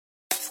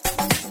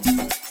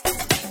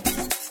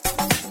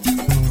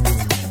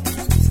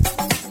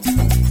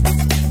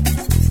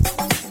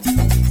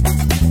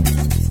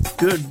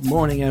Good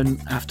morning and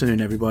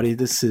afternoon, everybody.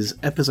 This is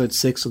episode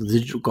 6 of the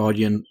Digital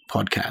Guardian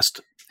podcast.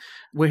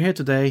 We're here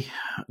today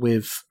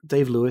with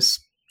Dave Lewis.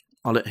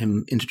 I'll let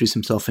him introduce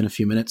himself in a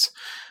few minutes.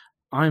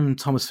 I'm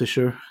Thomas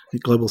Fisher, the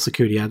Global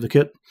Security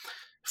Advocate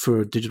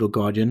for Digital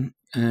Guardian.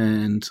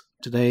 And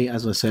today,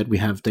 as I said, we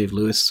have Dave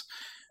Lewis.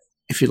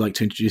 If you'd like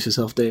to introduce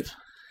yourself, Dave.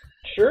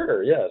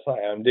 Sure, yes.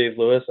 Hi, I'm Dave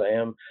Lewis. I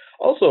am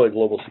also a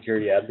Global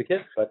Security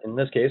Advocate, but in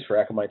this case for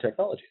Akamai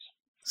Technologies.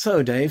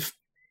 So, Dave,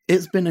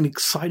 it's been an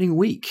exciting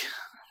week.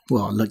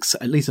 Well,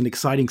 at least an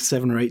exciting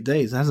 7 or 8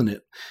 days, hasn't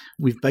it?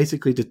 We've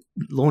basically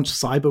launched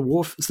cyber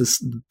warfare. It's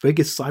the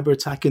biggest cyber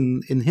attack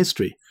in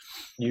history.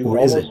 You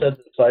almost said the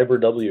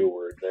cyber W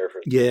word there.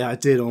 Yeah, I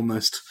did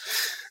almost.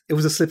 It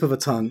was a slip of a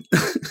tongue.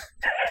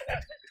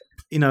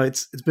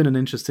 It's been an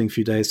interesting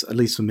few days, at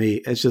least for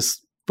me. It's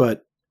just,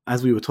 but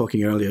as we were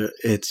talking earlier,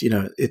 it's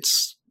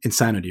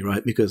insanity,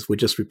 right? Because we're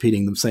just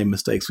repeating the same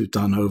mistakes we've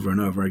done over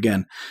and over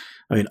again.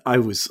 I mean, I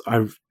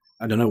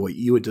don't know what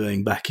you were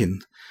doing back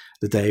in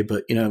the day,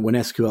 but when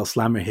SQL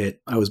Slammer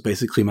hit, I was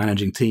basically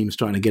managing teams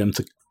trying to get them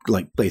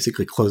to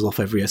basically close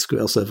off every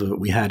SQL server that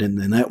we had in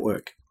the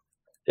network.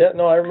 Yeah,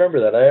 no, I remember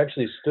that. I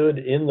actually stood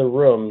in the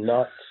room,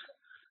 not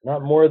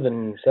more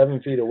than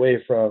 7 feet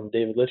away from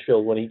David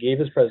Litchfield when he gave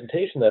his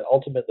presentation that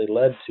ultimately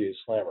led to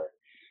Slammer.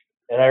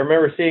 And I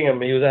remember seeing him.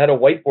 He had a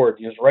whiteboard.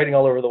 He was writing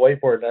all over the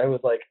whiteboard, and I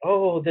was like,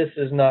 "Oh, this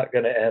is not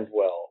going to end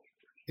well."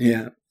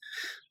 Yeah.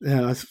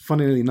 Yeah,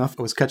 funnily enough,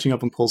 I was catching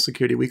up on Paul's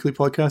Security Weekly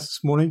podcast this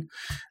morning,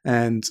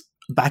 and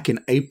back in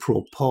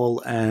April,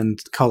 Paul and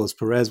Carlos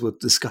Perez were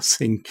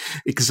discussing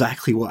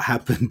exactly what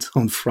happened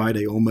on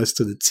Friday, almost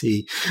to the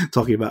T,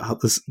 talking about how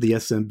the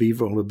SMB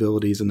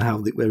vulnerabilities and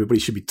how everybody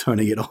should be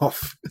turning it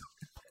off.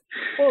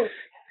 Well,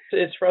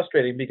 it's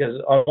frustrating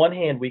because on one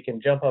hand, we can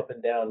jump up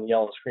and down and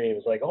yell and scream.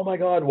 It's like, "Oh my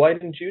God, why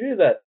didn't you do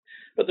that?"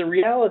 But the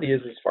reality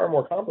is it's far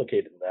more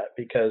complicated than that,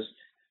 because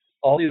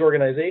all these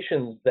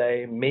organizations,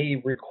 they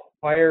may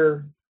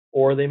require,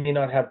 or they may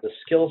not have the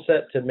skill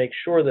set to make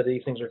sure that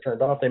these things are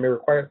turned off. They may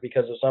require it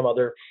because of some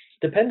other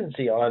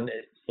dependency on,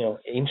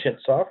 ancient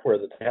software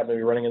that they happen to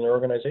be running in their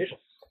organization.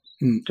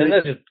 And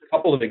that's just a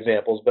couple of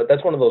examples, but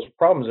that's one of those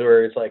problems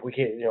where it's like, we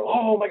can't,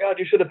 "Oh my God,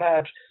 you should have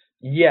patched."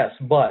 Yes,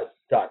 but ...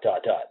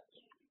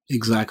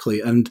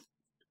 Exactly. And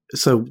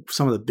so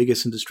some of the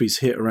biggest industries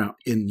hit around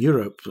in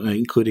Europe,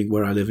 including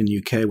where I live in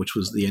UK, which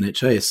was the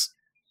NHS.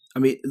 I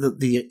mean,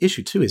 the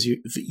issue too is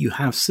you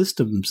have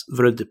systems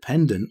that are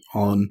dependent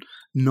on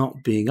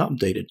not being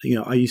updated.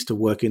 I used to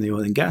work in the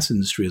oil and gas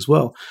industry as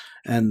well,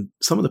 and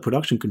some of the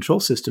production control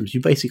systems you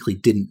basically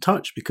didn't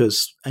touch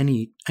because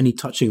any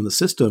touching of the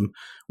system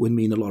would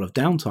mean a lot of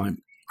downtime.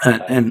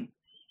 And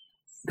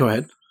go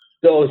ahead.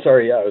 Oh,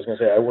 sorry. Yeah, I was going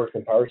to say I worked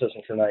in power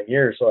systems for 9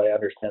 years, so I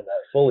understand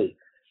that fully.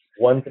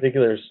 One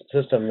particular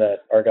system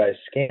that our guys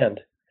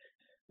scanned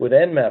with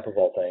Nmap of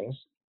all things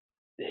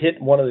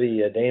hit one of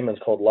the daemons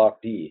called Lock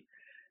D,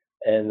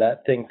 and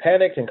that thing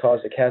panicked and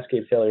caused a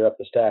cascade failure up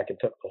the stack and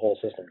took the whole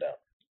system down.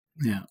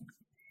 Yeah,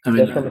 I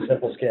mean, just from a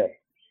simple scan.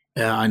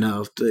 Yeah, I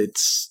know it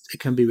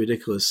can be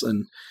ridiculous,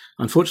 and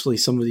unfortunately,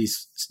 some of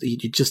these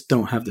you just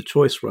don't have the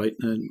choice, right?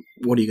 And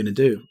what are you going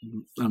to do?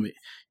 I mean,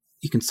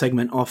 you can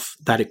segment off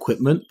that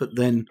equipment, but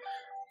then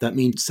that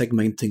means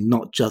segmenting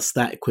not just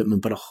that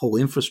equipment, but a whole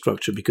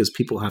infrastructure, because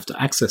people have to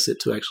access it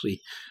to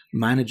actually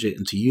manage it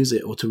and to use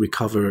it or to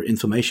recover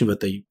information that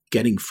they're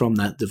getting from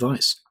that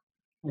device.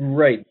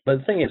 Right. But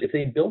the thing is, if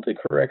they built it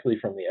correctly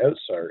from the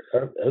outset,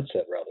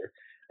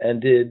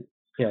 and did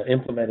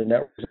implement a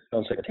network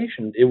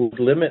segmentation, it would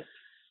limit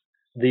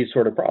these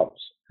sort of problems.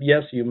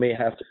 Yes, you may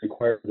have to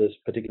require this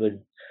particular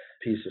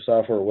piece of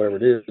software or whatever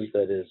it is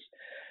that is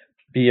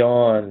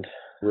beyond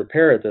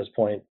repair at this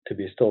point to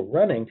be still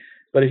running.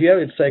 But if you have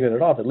it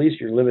segmented off, at least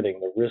you're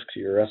limiting the risk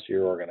to the rest of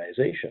your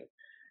organization.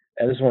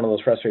 And this is one of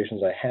those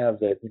frustrations I have,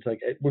 that it's like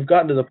we've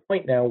gotten to the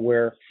point now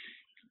where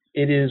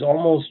it is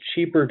almost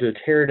cheaper to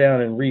tear down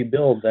and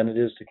rebuild than it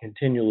is to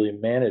continually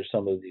manage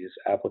some of these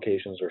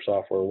applications or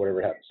software or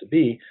whatever it happens to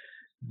be,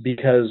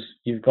 because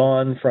you've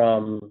gone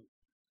from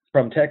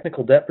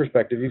technical debt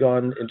perspective, you've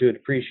gone into a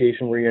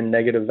depreciation where you're in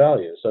negative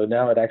value. So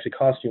now it actually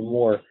costs you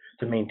more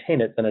to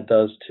maintain it than it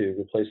does to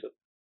replace it.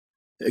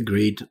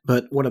 Agreed.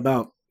 But what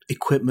about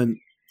equipment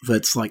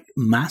that's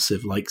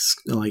massive, like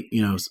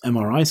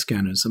MRI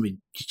scanners? I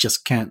mean, you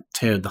just can't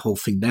tear the whole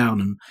thing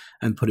down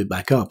and put it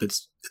back up.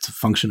 It's a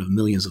function of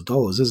millions of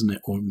dollars, isn't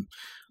it?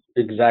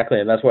 Exactly,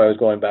 and that's why I was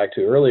going back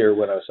to earlier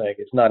when I was saying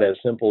it's not as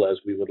simple as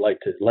we would like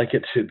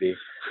it to be.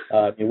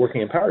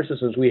 Working in power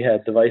systems, we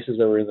had devices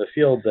that were in the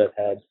field that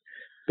had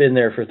been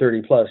there for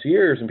 30 plus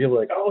years, and people were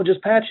like, "Oh,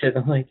 just patch it."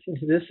 I'm like,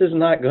 this is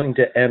not going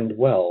to end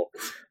well.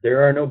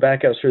 There are no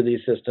backups for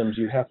these systems.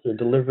 You have to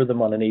deliver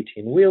them on an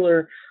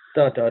 18-wheeler, ...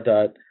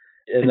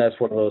 And that's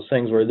one of those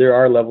things where there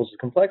are levels of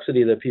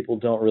complexity that people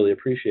don't really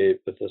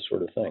appreciate with this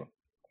sort of thing.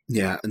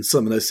 Yeah, and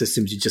some of those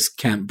systems you just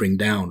can't bring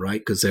down,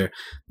 right? Because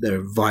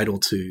they're vital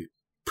to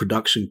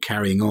production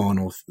carrying on,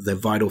 or they're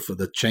vital for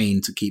the chain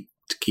to keep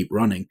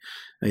running.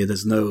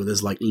 There's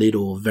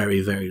little,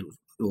 very, very,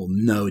 or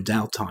no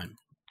downtime.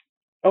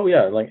 Oh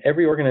yeah, like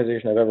every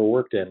organization I've ever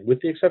worked in,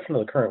 with the exception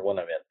of the current one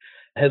I'm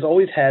in, has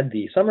always had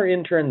the summer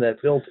intern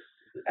that built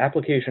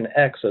application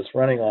X that's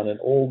running on an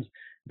old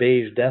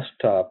beige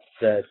desktop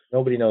that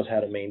nobody knows how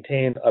to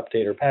maintain,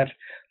 update, or patch,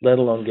 let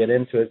alone get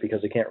into it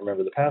because they can't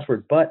remember the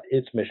password, but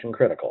it's mission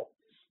critical.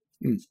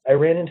 Mm. I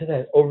ran into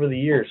that over the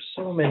years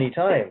so many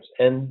times.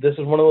 And this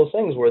is one of those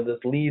things where this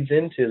leads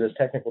into this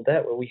technical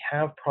debt where we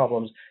have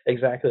problems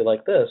exactly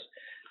like this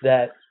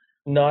that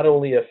not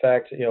only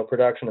affect,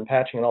 production and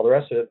patching and all the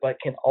rest of it, but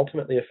can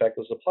ultimately affect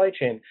the supply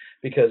chain,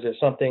 because if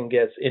something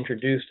gets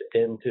introduced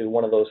into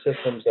one of those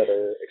systems that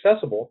are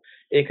accessible,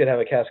 it could have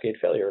a cascade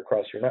failure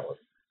across your network.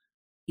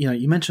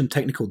 You mentioned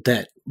technical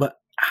debt, but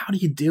how do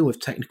you deal with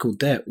technical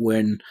debt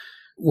when,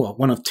 well,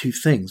 one of two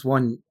things.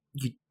 One,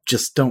 you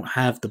just don't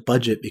have the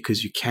budget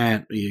because you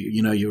can't,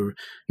 you're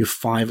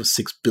 £5 or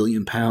 £6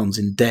 billion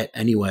in debt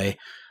anyway.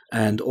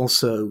 And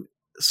also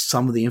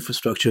some of the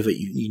infrastructure that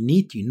you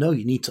need,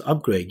 you need to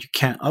upgrade. You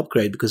can't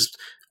upgrade because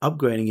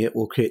upgrading it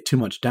will create too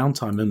much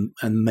downtime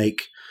and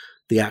make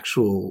the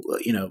actual,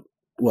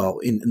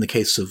 in the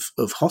case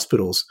of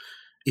hospitals,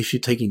 if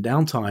you're taking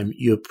downtime,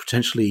 you're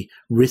potentially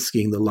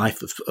risking the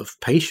life of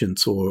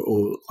patients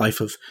or life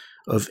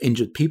of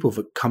injured people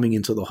for coming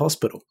into the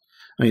hospital.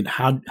 I mean,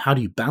 how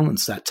do you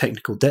balance that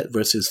technical debt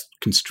versus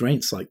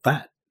constraints like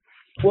that?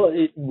 Well,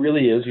 it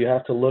really is. You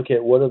have to look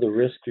at what are the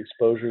risk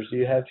exposures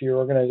you have to your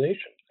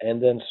organization,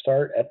 and then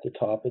start at the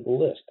top of the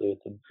list, the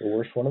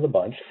worst one of the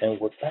bunch, and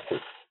work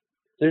backwards.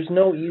 There's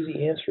no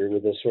easy answer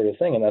with this sort of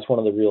thing, and that's one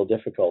of the real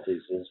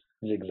difficulties is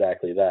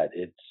exactly that.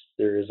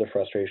 There is a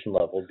frustration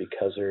level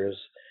because there's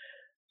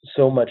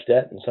so much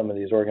debt in some of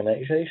these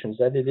organizations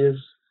that it is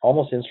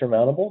almost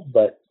insurmountable,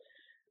 but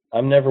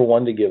I'm never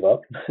one to give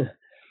up.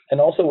 And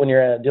also when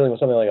you're dealing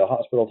with something like a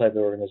hospital type of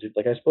organization,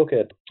 like I spoke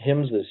at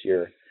HIMSS this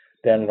year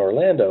down in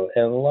Orlando,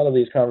 and a lot of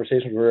these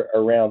conversations were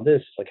around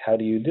this, like how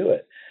do you do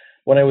it?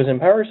 When I was in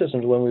Power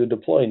Systems, when we would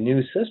deploy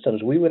new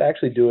systems, we would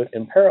actually do it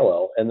in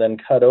parallel and then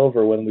cut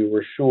over when we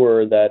were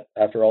sure that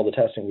after all the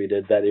testing we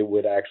did that it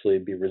would actually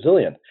be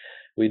resilient.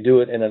 We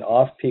do it in an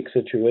off-peak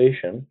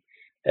situation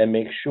and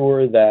make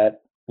sure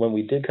that when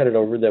we did cut it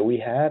over that we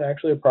had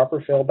actually a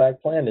proper failback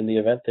plan in the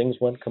event things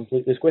went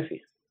completely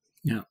squiffy.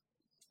 Yeah.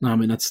 No, I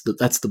mean, that's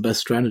the best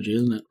strategy,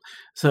 isn't it?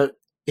 So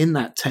in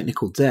that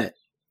technical debt,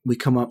 we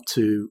come up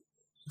to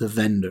the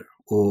vendor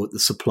or the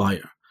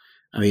supplier.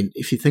 I mean,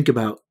 if you think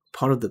about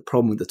part of the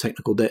problem with the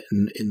technical debt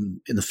in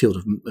the field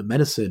of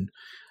medicine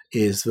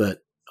is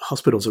that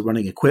hospitals are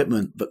running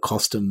equipment that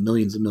cost them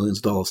millions and millions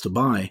of dollars to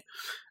buy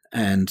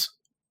and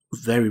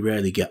very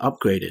rarely get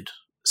upgraded.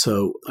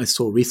 So I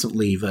saw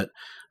recently that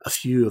a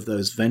few of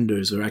those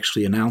vendors are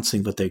actually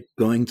announcing that they're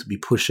going to be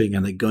pushing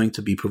and they're going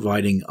to be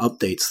providing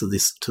updates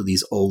to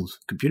these old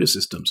computer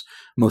systems.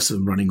 Most of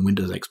them running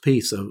Windows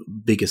XP, so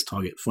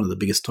one of the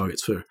biggest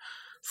targets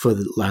for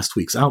the last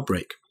week's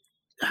outbreak.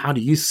 How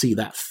do you see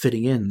that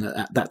fitting in,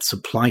 that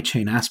supply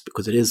chain aspect?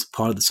 Because it is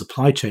part of the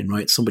supply chain,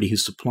 right? Somebody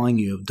who's supplying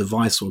you a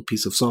device or a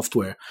piece of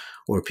software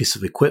or a piece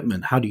of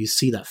equipment. How do you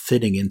see that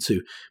fitting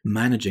into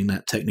managing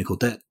that technical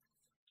debt?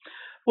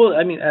 Well,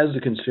 I mean, as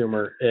the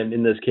consumer, and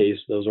in this case,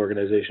 those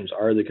organizations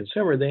are the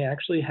consumer, they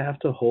actually have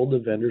to hold the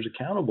vendors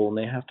accountable, and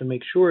they have to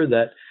make sure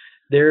that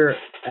they're,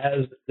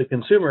 as the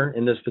consumer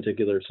in this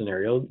particular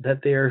scenario, that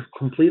they are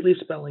completely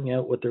spelling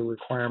out what their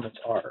requirements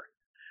are.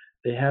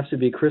 They have to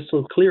be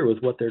crystal clear with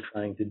what they're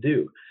trying to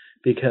do,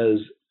 because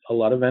a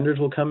lot of vendors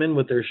will come in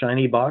with their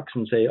shiny box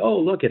and say, oh,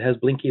 look, it has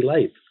blinky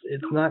lights.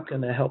 It's not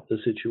going to help the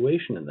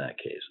situation in that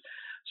case.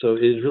 So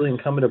it is really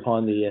incumbent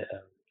upon the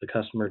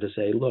customer to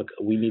say, look,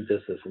 we need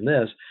this, this, and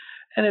this.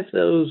 And if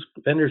those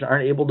vendors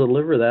aren't able to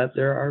deliver that,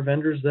 there are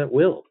vendors that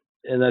will.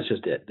 And that's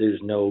just it. There's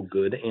no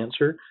good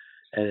answer.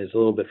 And it's a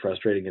little bit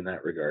frustrating in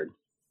that regard.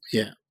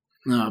 Yeah.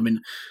 No, I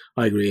mean,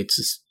 I agree. It's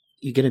just,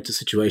 you get into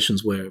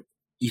situations where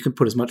you can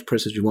put as much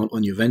pressure as you want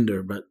on your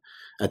vendor, but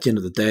at the end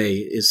of the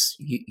day,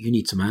 you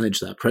need to manage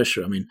that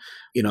pressure. I mean,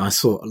 I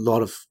saw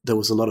there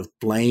was a lot of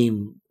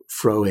blame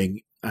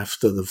throwing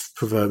after the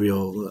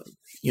proverbial,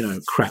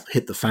 crap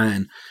hit the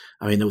fan.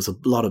 I mean, there was a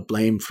lot of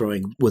blame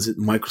throwing. Was it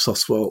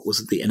Microsoft's fault?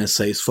 Was it the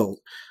NSA's fault?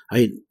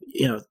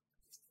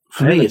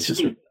 For me, it's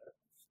just,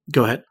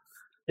 go ahead.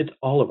 It's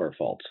all of our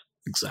faults.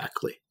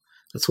 Exactly.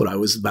 That's what I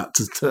was about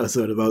to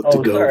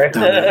go down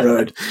that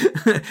road.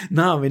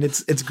 No, I mean,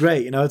 it's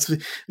great. It's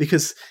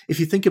because if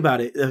you think about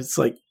it, it's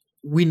like,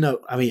 we know,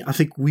 I mean, I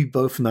think we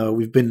both know,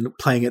 we've been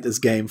playing at this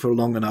game for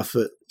long enough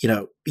that,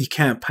 you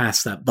can't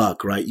pass that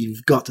buck, right?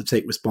 You've got to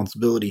take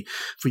responsibility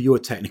for your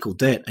technical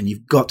debt, and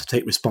you've got to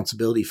take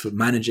responsibility for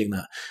managing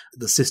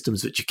the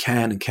systems that you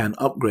can and can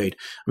upgrade.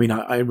 I mean,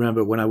 I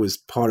remember when I was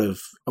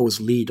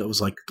lead, I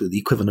was like the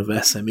equivalent of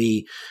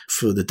SME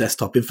for the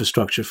desktop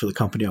infrastructure for the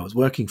company I was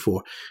working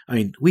for. I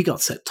mean, we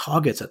got set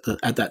targets at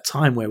that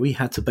time where we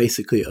had to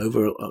basically,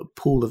 over a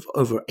pool of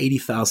over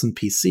 80,000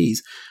 PCs,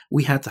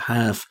 we had to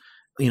have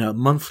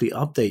monthly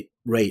update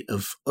rate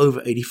of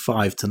over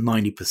 85 to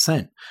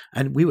 90%.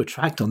 And we were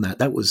tracked on that.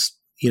 That was,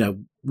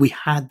 we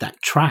had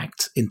that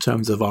tracked in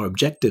terms of our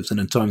objectives and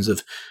in terms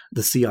of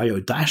the CIO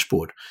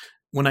dashboard.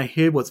 when I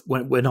hear what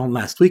went on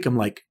last week, I'm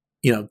like,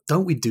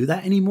 don't we do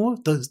that anymore?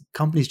 Those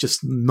companies just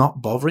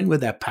not bothering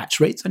with their patch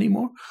rates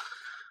anymore?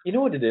 You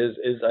know what it is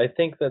I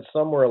think that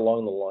somewhere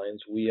along the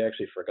lines, we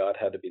actually forgot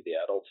how to be the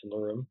adults in the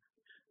room.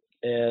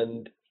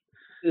 And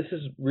this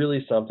is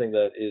really something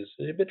that is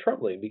a bit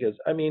troubling because,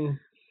 I mean,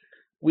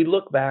 we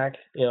look back,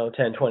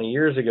 10, 20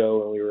 years ago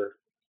when we were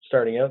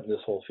starting out in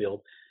this whole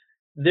field,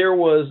 there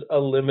was a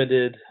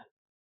limited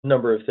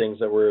number of things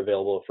that were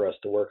available for us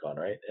to work on,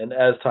 right? And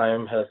as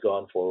time has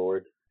gone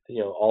forward,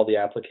 all the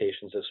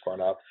applications have spun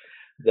up,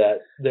 that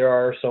there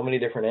are so many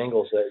different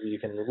angles that you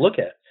can look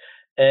at.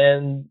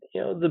 And,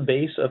 the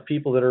base of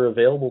people that are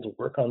available to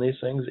work on these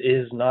things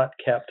is not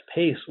kept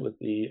pace with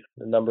the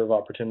number of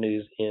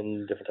opportunities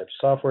in different types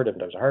of software,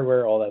 different types of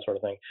hardware, all that sort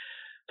of thing.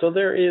 So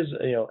there is,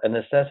 a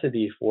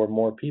necessity for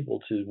more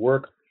people to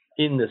work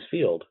in this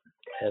field.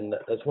 And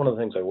that's one of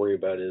the things I worry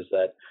about, is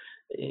that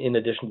in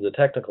addition to the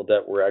technical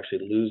debt, we're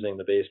actually losing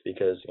the base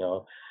because,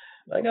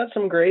 I got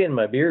some gray in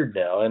my beard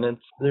now, and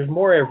there's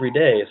more every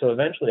day. So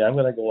eventually I'm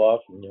going to go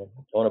off and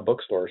own a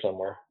bookstore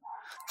somewhere.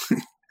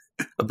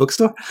 A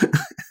bookstore?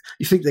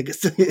 You think they get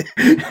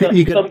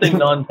something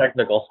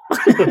non-technical?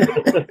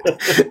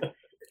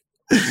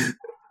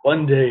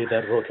 One day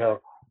that will come.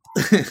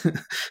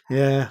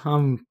 Yeah,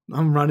 I'm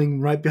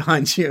running right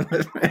behind you.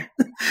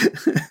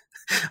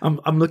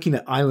 I'm looking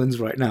at islands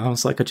right now. I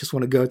was like, I just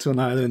want to go to an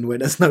island where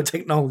there's no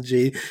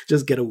technology,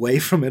 just get away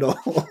from it all.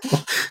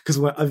 Because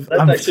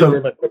I'm actually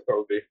where my bookstore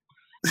would be.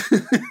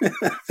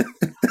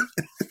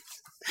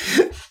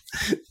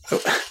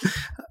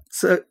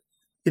 So,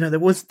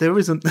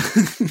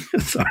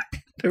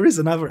 there is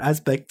another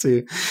aspect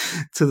to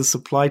the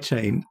supply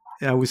chain.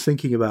 I was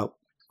thinking about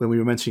when we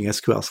were mentioning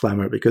SQL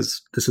Slammer,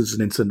 because this is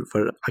an incident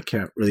that I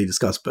can't really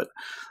discuss, but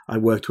I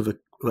worked with a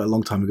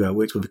long time ago. I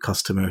worked with a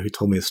customer who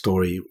told me a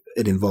story.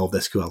 It involved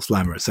SQL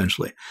Slammer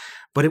essentially,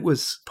 but it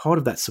was part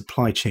of that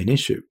supply chain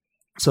issue.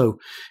 So,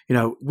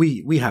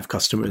 we have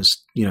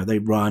customers,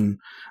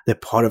 they're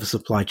part of a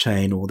supply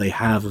chain, or they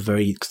have a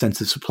very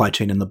extensive supply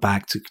chain in the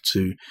back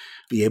to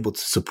be able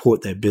to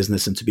support their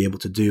business and to be able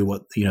to do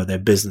what, their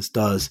business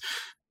does.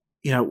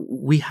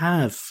 We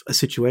have a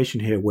situation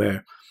here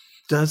where,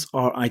 does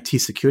our IT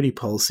security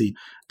policy,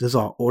 does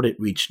our audit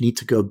reach need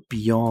to go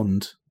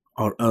beyond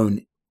our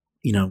own,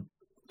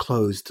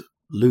 closed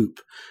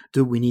loop?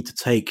 Do we need to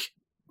take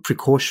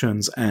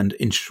precautions and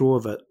ensure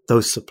that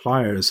those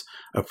suppliers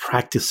are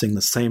practicing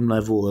the same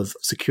level of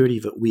security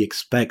that we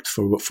expect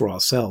for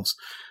ourselves?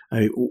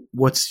 I mean,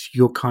 what's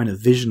your kind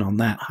of vision on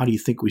that? How do you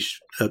think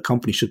a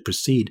company should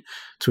proceed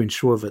to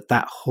ensure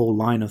that whole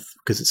line of,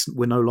 because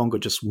we're no longer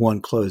just one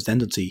closed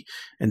entity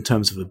in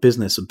terms of a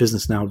business. A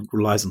business now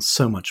relies on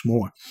so much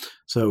more.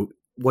 So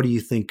what do you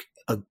think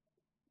a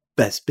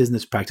best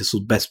business practice,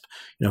 or best,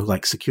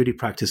 like security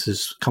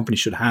practices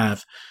companies should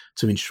have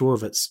to ensure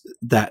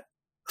that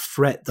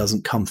threat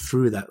doesn't come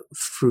through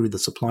the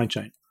supply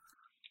chain?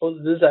 Well,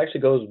 this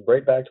actually goes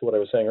right back to what I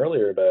was saying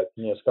earlier about,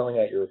 spelling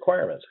out your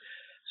requirements.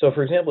 So,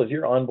 for example, if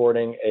you're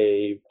onboarding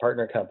a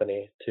partner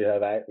company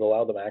to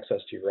allow them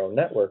access to your own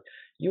network,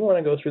 you want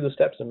to go through the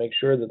steps and make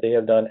sure that they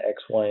have done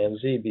X, Y, and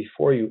Z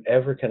before you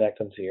ever connect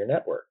them to your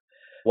network.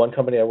 One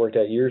company I worked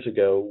at years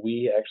ago,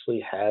 we actually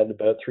had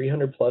about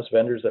 300 plus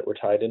vendors that were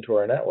tied into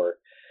our network.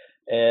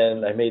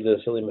 And I made the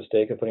silly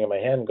mistake of putting up my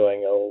hand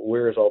going, oh,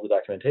 where's all the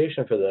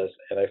documentation for this?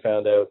 And I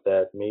found out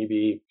that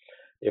maybe,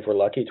 if we're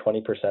lucky,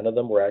 20% of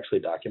them were actually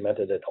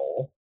documented at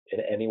all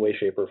in any way,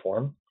 shape, or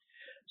form.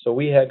 So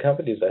we had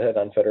companies that had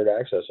unfettered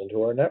access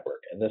into our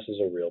network, and this is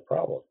a real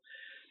problem.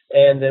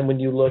 And then when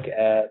you look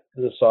at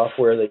the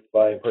software that you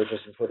buy and purchase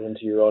and put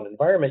into your own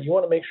environment, you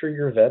want to make sure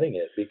you're vetting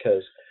it,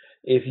 because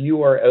if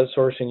you are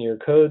outsourcing your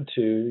code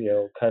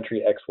to,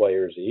 country X, Y,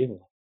 or Z, and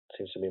it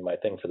seems to be my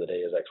thing for the day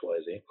is X, Y,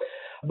 Z.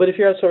 But if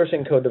you're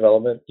outsourcing code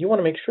development, you want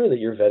to make sure that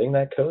you're vetting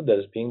that code that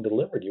is being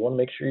delivered. You want to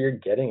make sure you're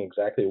getting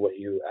exactly what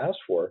you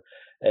asked for,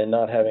 and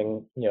not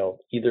having,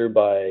 either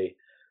by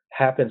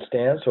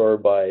happenstance or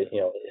by,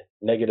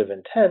 negative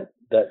intent,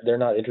 that they're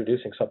not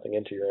introducing something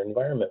into your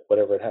environment,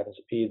 whatever it happens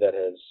to be, that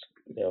has,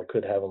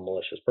 could have a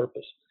malicious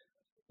purpose,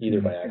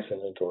 either by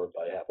accident or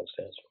by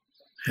happenstance.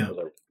 Yeah.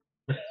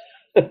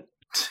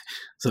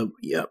 So,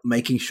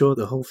 making sure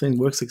the whole thing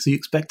works as you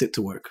expect it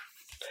to work.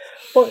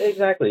 Well,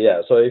 exactly,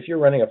 yeah. So if you're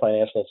running a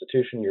financial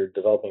institution, you're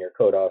developing your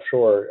code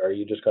offshore, are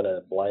you just going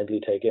to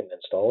blindly take it and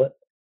install it?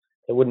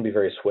 It wouldn't be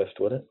very swift,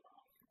 would it?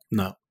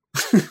 No.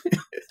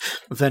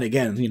 But then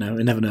again, you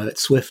never know.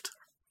 It's swift.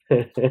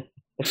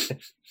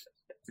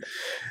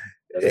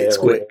 It's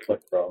quick.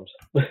 Problems.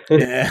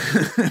 Yeah.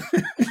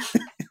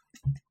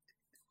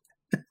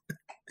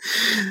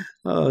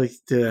 Oh,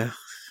 dear.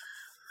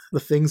 The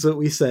things that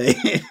we say.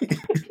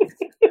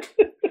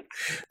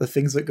 The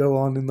things that go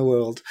on in the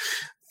world.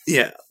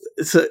 Yeah.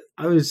 So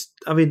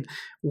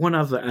one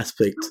other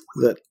aspect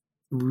that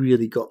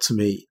really got to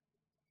me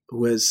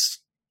was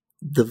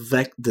the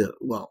vector.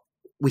 Well,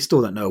 we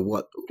still don't know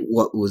what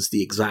was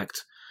the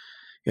exact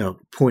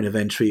point of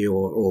entry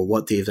or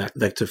what the exact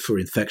vector for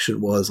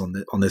infection was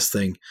on this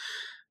thing.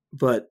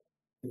 But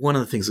one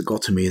of the things that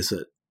got to me is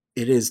that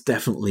it is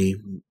definitely,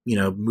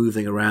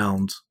 moving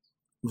around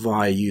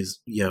via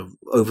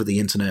over the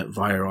internet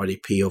via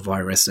RDP or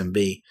via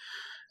SMB.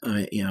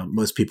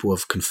 Most people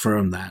have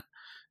confirmed that.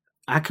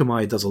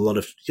 Akamai does a lot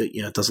of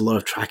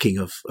tracking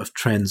of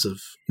trends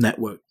of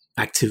network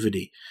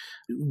activity.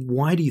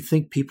 Why do you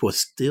think people are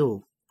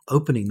still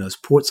opening those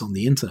ports on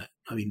the internet?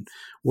 I mean,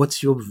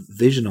 what's your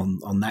vision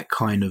on that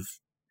kind of?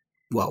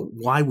 Well,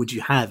 why would you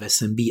have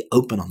SMB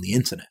open on the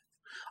internet?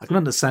 I can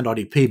understand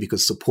RDP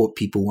because support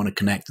people want to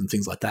connect and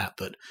things like that,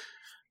 but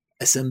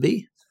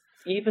SMB?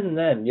 Even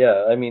then,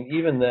 yeah. I mean,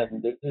 even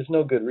then, there's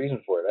no good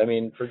reason for it. I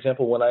mean, for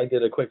example, when I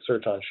did a quick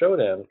search on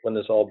Shodan, when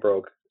this all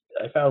broke,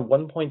 I found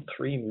 1.3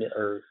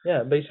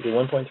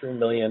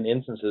 million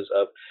instances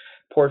of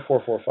port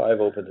 445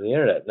 open to the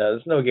internet. Now,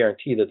 there's no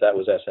guarantee that that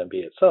was SMB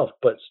itself,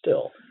 but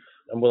still,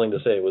 I'm willing to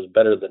say it was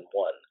better than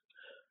one.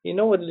 You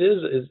know what it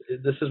is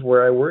this is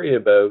where I worry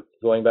about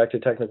going back to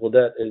technical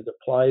debt. It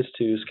applies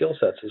to skill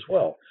sets as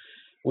well.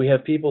 We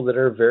have people that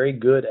are very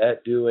good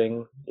at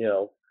doing,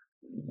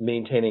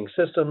 maintaining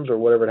systems or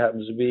whatever it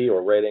happens to be,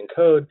 or writing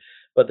code,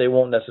 but they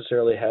won't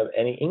necessarily have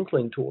any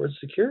inkling towards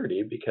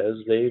security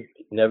because they've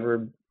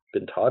never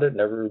been taught it,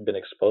 never been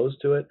exposed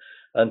to it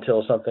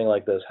until something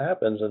like this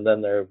happens, and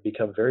then they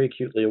become very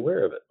acutely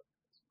aware of it.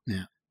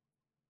 Yeah.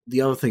 The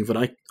other thing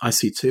that I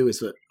see too is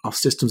that our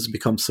systems have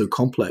become so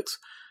complex.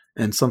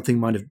 And something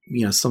might have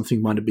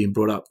been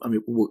brought up. I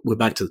mean, we're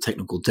back to the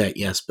technical debt,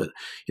 yes, but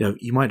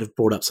you might have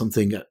brought up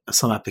something,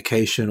 some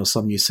application or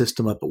some new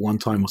system up at one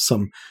time, or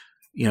some,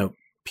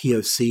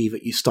 POC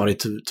that you started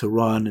to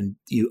run, and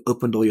you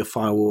opened all your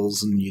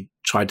firewalls and you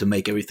tried to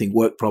make everything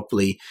work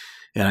properly,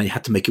 and you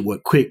had to make it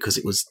work quick because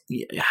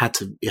it had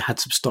to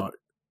start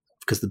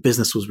because the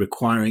business was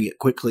requiring it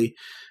quickly,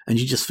 and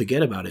you just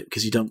forget about it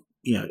because you don't.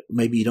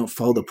 Maybe you don't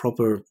follow the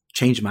proper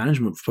change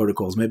management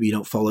protocols. Maybe you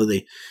don't follow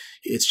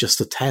it's just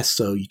a test.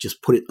 So you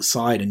just put it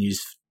aside and you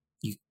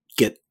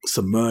get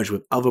submerged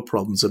with other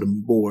problems that are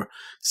more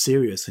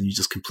serious, and you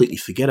just completely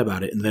forget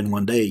about it. And then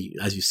one day,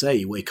 as you say,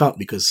 you wake up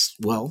because,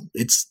 well,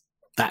 it's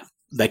that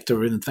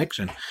vector of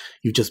infection.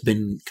 You've just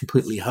been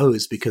completely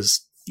hosed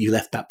because you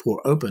left that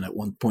port open at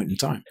one point in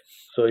time.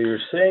 So you're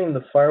saying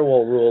the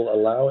firewall rule,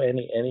 allow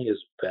any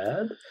is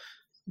bad?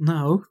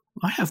 No,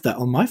 I have that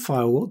on my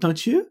firewall,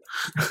 don't you?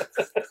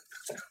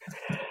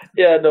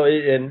 Yeah, no,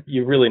 and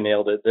you really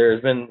nailed it.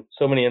 There's been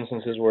so many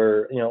instances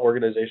where,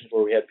 organizations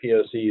where we had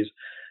POCs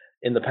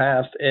in the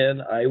past,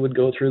 and I would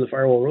go through the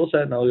firewall rule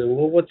set and I'll go,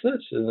 well, what's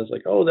this? And it's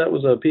like, oh, that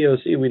was a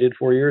POC we did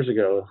 4 years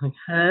ago.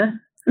 Huh?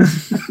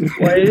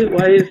 Why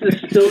is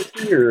this still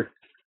here?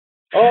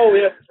 Oh,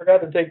 we forgot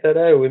to take that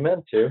out. We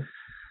meant to.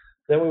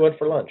 Then we went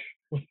for lunch.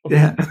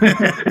 Yeah.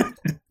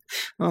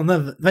 Well,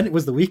 no, then it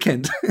was the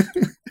weekend.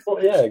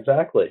 Well, yeah,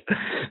 exactly.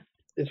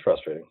 It's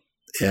frustrating.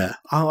 Yeah.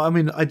 I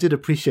mean, I did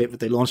appreciate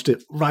that they launched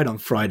it right on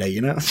Friday,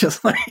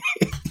 just like...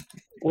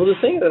 Well, the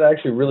thing that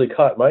actually really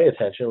caught my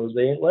attention was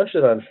they launched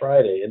it on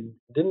Friday, and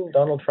didn't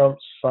Donald Trump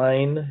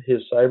sign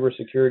his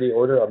cybersecurity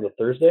order on the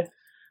Thursday?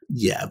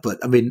 Yeah, but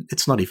I mean,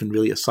 it's not even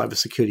really a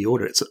cybersecurity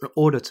order. It's an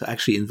order to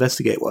actually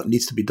investigate what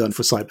needs to be done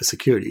for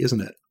cybersecurity,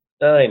 isn't it?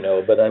 I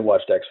know, but I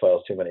watched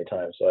X-Files too many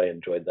times, so I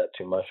enjoyed that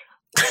too much.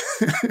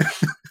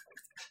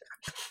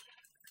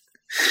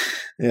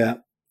 Yeah.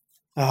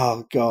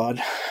 Oh, God.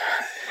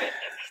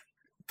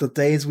 The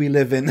days we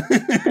live in.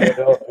 I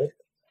know,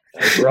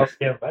 right?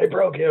 I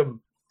broke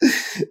him.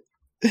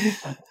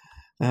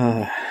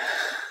 I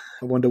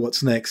wonder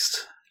what's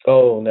next.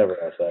 Oh,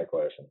 never ask that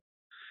question.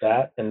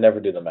 That and never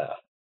do the math.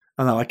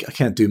 Oh, no, I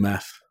can't do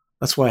math.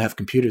 That's why I have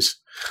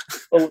computers.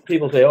 Well,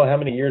 people say, oh, how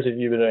many years have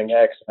you been doing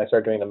X? And I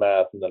start doing the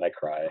math, and then I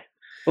cry.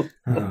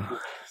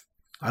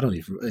 I don't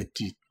even...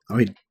 I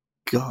mean,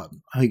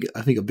 God, I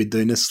think I've been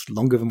doing this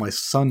longer than my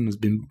son has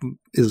been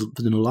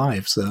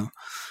alive, so...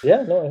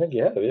 Yeah, no, I think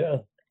you have, yeah.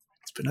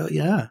 It's been...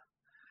 yeah.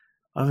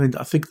 I mean,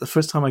 I think the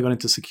first time I got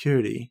into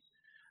security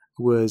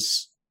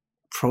was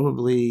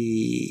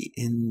probably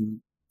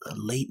in the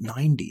late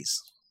 90s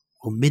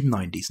or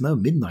mid-90s. No,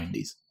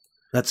 mid-90s.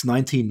 That's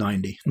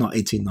 1990, not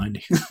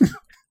 1890.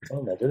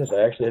 Oh my goodness,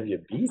 I actually have you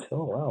beat.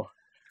 Oh wow.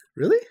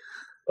 Really?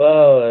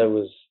 Well, I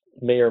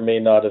may or may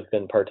not have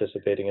been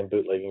participating in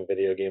bootlegging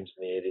video games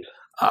in the 80s.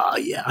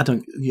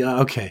 Yeah,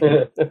 okay.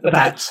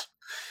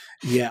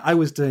 I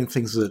was doing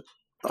things that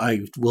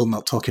I will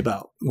not talk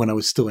about when I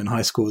was still in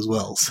high school as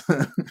well.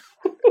 So.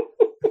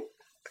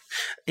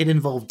 It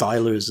involved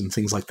dialers and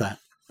things like that,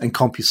 and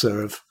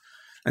CompuServe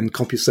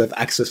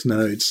access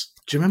nodes.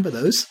 Do you remember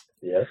those?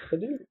 Yes, I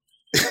do.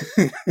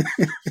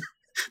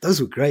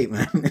 Those were great,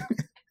 man.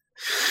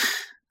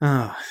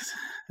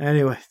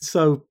 Anyway,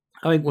 so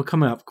I think we're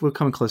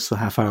coming close to the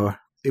half hour.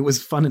 It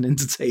was fun and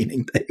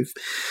entertaining, Dave.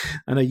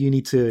 I know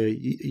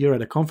you're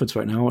at a conference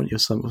right now, aren't you?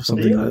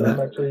 Something like that. I'm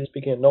actually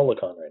speaking at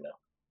NolaCon right now.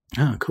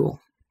 Oh, cool.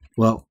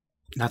 Well,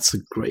 that's a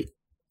great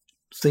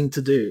thing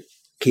to do.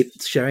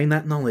 Keep sharing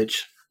that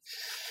knowledge.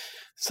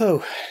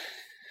 So,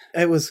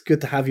 it was good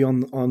to have you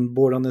on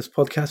board on this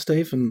podcast,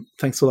 Dave, and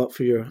thanks a lot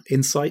for your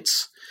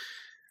insights.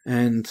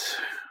 And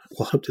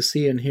we'll hope to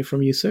see and hear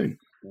from you soon.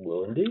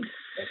 Will indeed.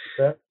 Thank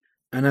you, Pat.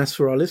 And as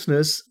for our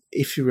listeners,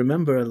 if you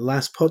remember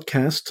last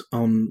podcast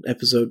on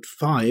episode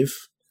 5,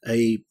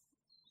 a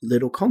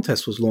little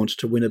contest was launched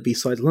to win a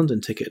B-Sides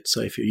London ticket.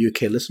 So if you're a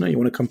UK listener, you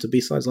want to come to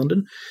B-Sides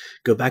London,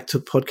 go back to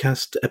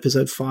podcast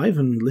episode 5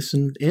 and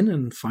listen in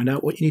and find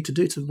out what you need to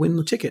do to win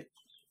the ticket.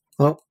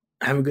 Well,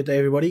 have a good day,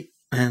 everybody.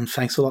 And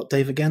thanks a lot,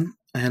 Dave, again.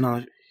 And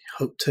I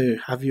hope to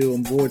have you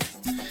on board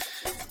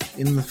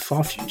in the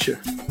far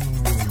future.